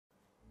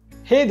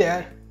Hey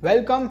there,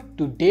 welcome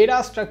to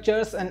Data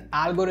Structures and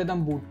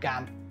Algorithm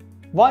Bootcamp,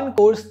 one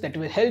course that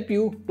will help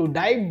you to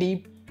dive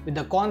deep with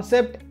the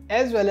concept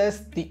as well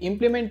as the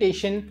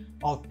implementation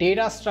of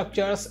data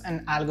structures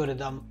and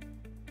algorithm.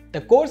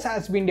 The course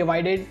has been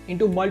divided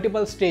into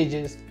multiple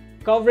stages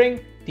covering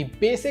the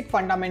basic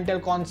fundamental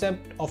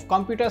concept of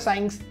computer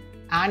science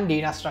and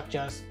data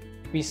structures.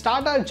 We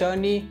start our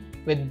journey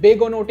with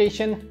big O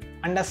notation,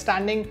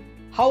 understanding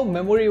how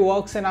memory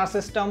works in our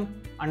system,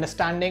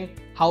 understanding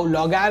how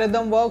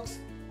logarithm works,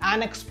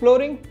 and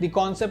exploring the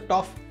concept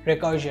of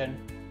recursion.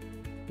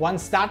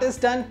 Once that is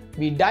done,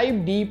 we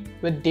dive deep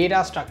with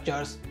data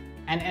structures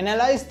and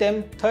analyze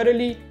them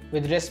thoroughly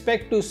with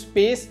respect to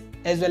space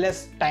as well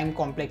as time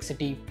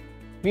complexity.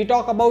 We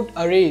talk about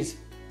arrays,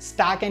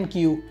 stack and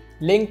queue,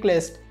 linked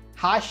list,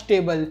 hash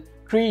table,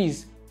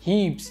 trees,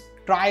 heaps,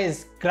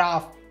 tries,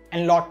 graph,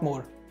 and lot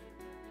more.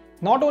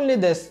 Not only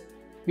this,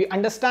 we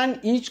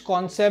understand each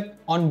concept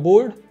on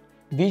board,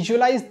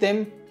 visualize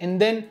them, and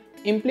then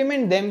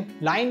implement them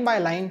line by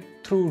line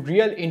through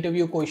real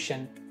interview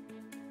questions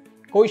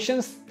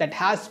that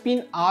has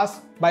been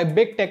asked by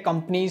big tech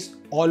companies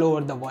all over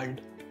the world.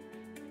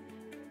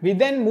 We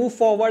then move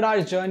forward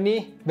our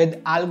journey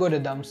with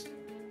algorithms.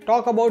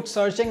 Talk about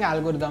searching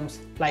algorithms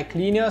like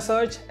linear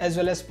search as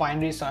well as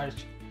binary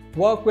search.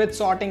 Work with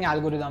sorting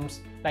algorithms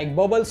like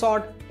bubble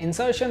sort,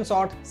 insertion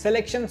sort,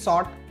 selection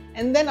sort,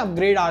 and then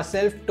upgrade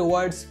ourselves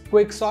towards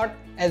quick sort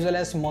as well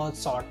as merge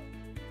sort.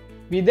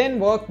 We then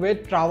work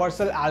with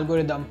traversal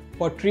algorithm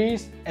for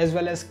trees as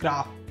well as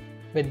graph,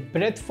 with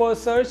breadth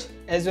first search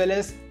as well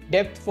as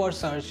depth first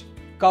search,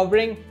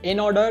 covering in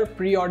order,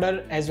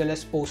 pre-order as well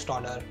as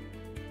post-order.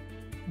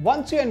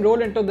 Once you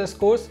enroll into this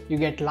course, you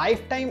get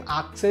lifetime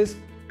access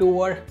to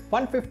over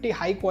 150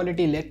 high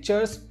quality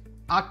lectures,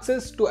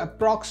 access to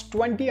approx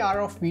 20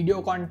 hours of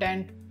video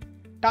content,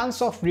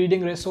 tons of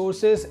reading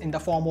resources in the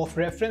form of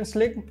reference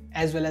link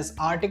as well as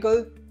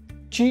article,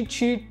 cheat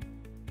sheet,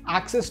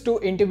 access to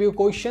interview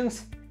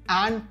questions,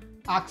 and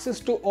access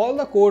to all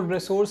the code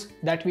resource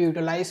that we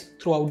utilize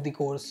throughout the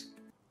course.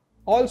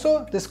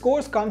 Also, this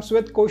course comes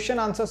with question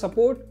answer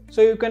support,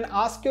 so you can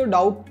ask your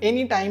doubt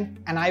anytime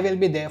and I will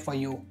be there for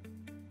you.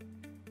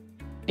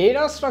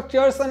 Data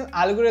structures and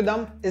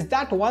algorithm is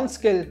that one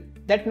skill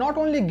that not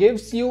only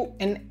gives you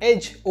an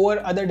edge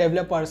over other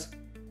developers,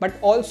 but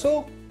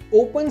also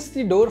opens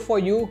the door for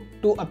you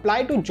to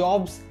apply to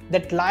jobs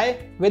that lie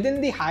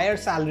within the higher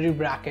salary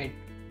bracket.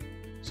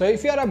 So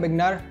if you are a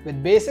beginner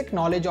with basic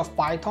knowledge of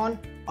Python,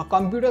 a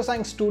computer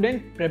science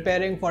student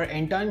preparing for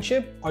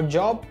internship or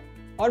job,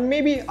 or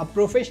maybe a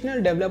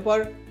professional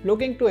developer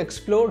looking to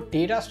explore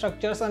data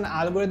structures and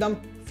algorithm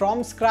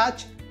from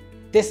scratch,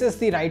 this is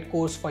the right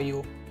course for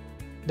you.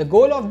 The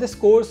goal of this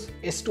course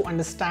is to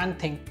understand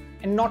things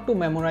and not to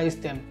memorize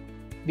them.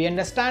 We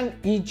understand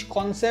each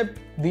concept,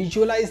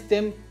 visualize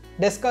them,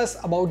 discuss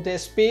about their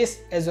space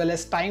as well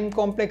as time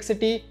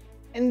complexity,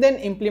 and then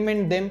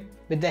implement them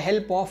with the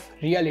help of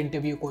real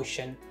interview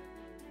question.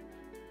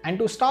 And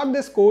to start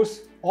this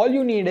course, all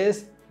you need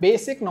is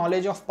basic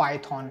knowledge of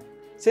Python,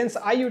 since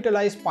I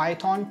utilize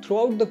Python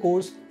throughout the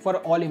course for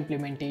all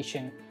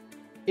implementation.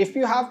 If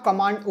you have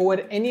command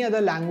over any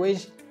other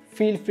language,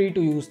 feel free to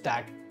use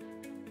that.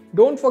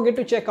 Don't forget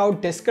to check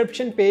out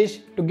description page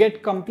to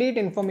get complete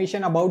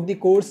information about the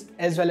course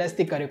as well as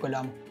the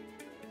curriculum.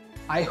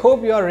 I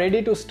hope you are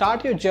ready to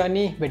start your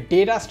journey with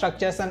data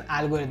structures and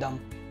algorithm.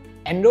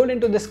 Enroll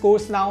into this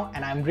course now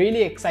and I'm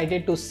really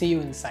excited to see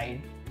you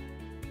inside.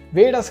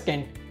 Wait a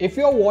second, if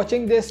you are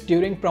watching this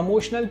during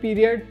promotional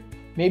period,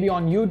 maybe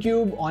on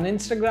YouTube, on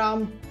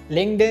Instagram,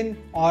 LinkedIn,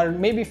 or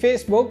maybe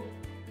Facebook,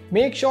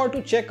 make sure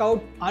to check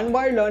out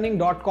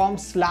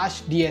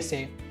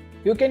unwirelearning.com/DSA.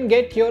 You can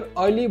get your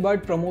early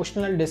bird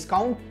promotional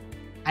discount.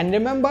 And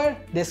remember,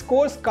 this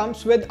course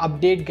comes with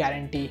update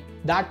guarantee.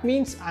 That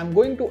means I'm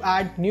going to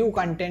add new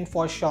content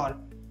for sure.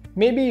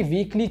 Maybe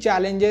weekly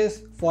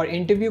challenges for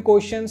interview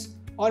questions,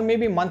 or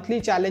maybe monthly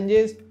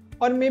challenges,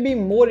 or maybe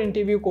more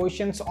interview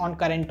questions on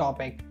current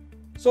topic.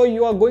 So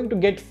you are going to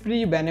get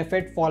free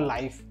benefit for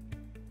life.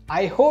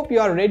 I hope you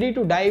are ready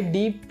to dive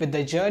deep with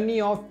the journey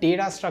of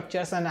data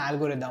structures and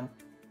algorithm.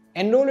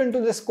 Enroll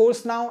into this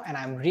course now and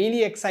I'm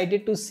really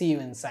excited to see you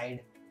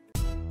inside.